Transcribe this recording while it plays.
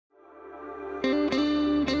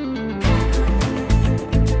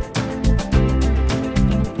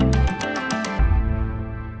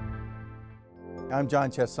I'm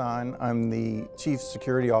John Chesson. I'm the Chief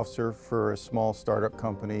Security Officer for a small startup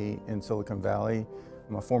company in Silicon Valley.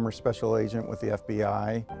 I'm a former special agent with the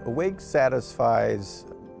FBI. Awake satisfies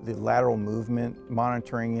the lateral movement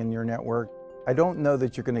monitoring in your network. I don't know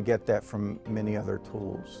that you're going to get that from many other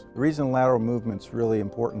tools. The reason lateral movement's really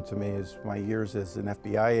important to me is my years as an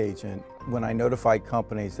FBI agent. When I notified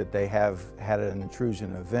companies that they have had an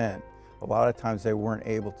intrusion event, a lot of times they weren't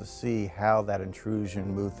able to see how that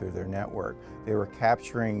intrusion moved through their network. They were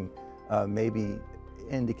capturing maybe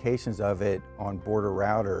indications of it on border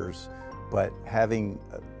routers, but having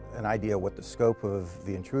an idea what the scope of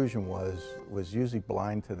the intrusion was usually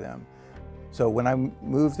blind to them. So when I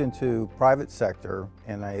moved into private sector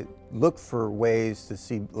and I looked for ways to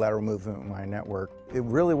see lateral movement in my network, it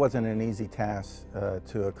really wasn't an easy task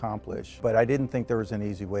to accomplish. But I didn't think there was an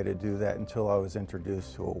easy way to do that until I was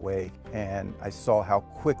introduced to Awake. And I saw how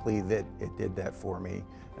quickly that it did that for me.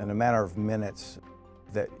 In a matter of minutes,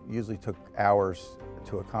 that usually took hours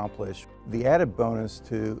to accomplish. The added bonus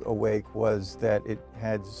to Awake was that it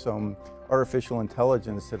had some artificial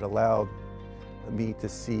intelligence that allowed me to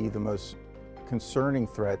see the most concerning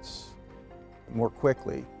threats more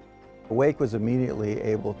quickly. Awake was immediately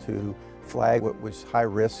able to flag what was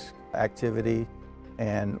high-risk activity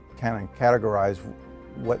and kind of categorize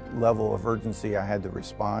what level of urgency I had to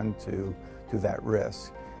respond to that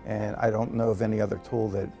risk. And I don't know of any other tool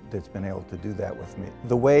that's been able to do that with me.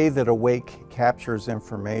 The way that Awake captures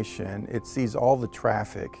information, it sees all the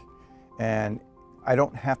traffic, and I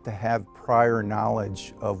don't have to have prior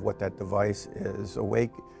knowledge of what that device is.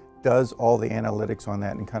 Awake does all the analytics on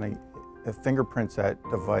that and kind of fingerprints that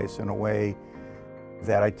device in a way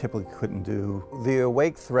that I typically couldn't do. The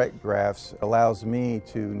Awake threat graphs allows me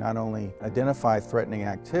to not only identify threatening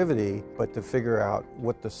activity, but to figure out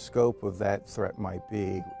what the scope of that threat might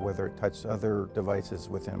be, whether it touched other devices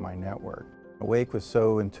within my network. Awake was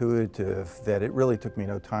so intuitive that it really took me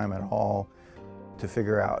no time at all to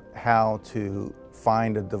figure out how to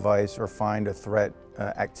find a device or find a threat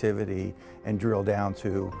activity and drill down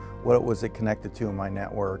to what was it connected to in my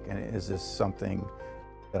network, and is this something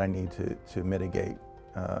that I need to mitigate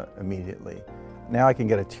immediately. Now I can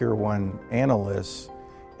get a tier 1 analyst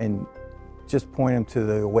and just point them to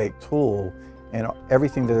the Awake tool, and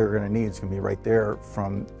everything that they're going to need is going to be right there,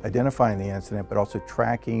 from identifying the incident but also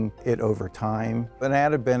tracking it over time. An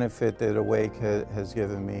added benefit that Awake has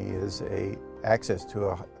given me is access to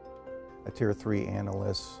a tier 3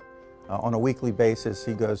 analyst. On a weekly basis,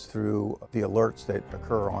 he goes through the alerts that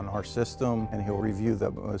occur on our system, and he'll review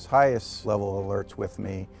the most highest level alerts with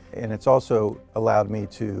me. And it's also allowed me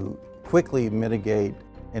to quickly mitigate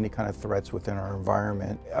any kind of threats within our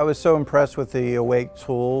environment. I was so impressed with the Awake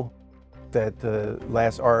tool that the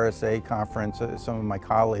last RSA conference, some of my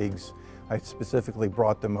colleagues, I specifically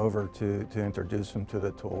brought them over to introduce them to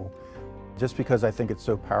the tool, just because I think it's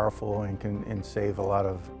so powerful and can save a lot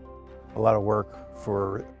of work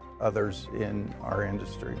for others in our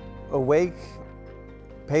industry. Awake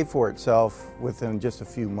paid for itself within just a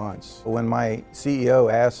few months. When my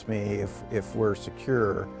CEO asked me if we're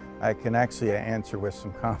secure, I can actually answer with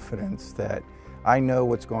some confidence that I know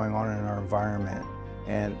what's going on in our environment,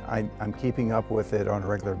 and I'm keeping up with it on a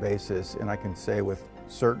regular basis, and I can say with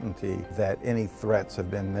certainty that any threats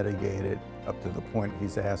have been mitigated up to the point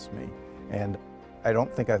he's asked me. And I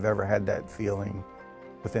don't think I've ever had that feeling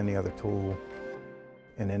with any other tool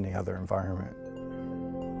in any other environment.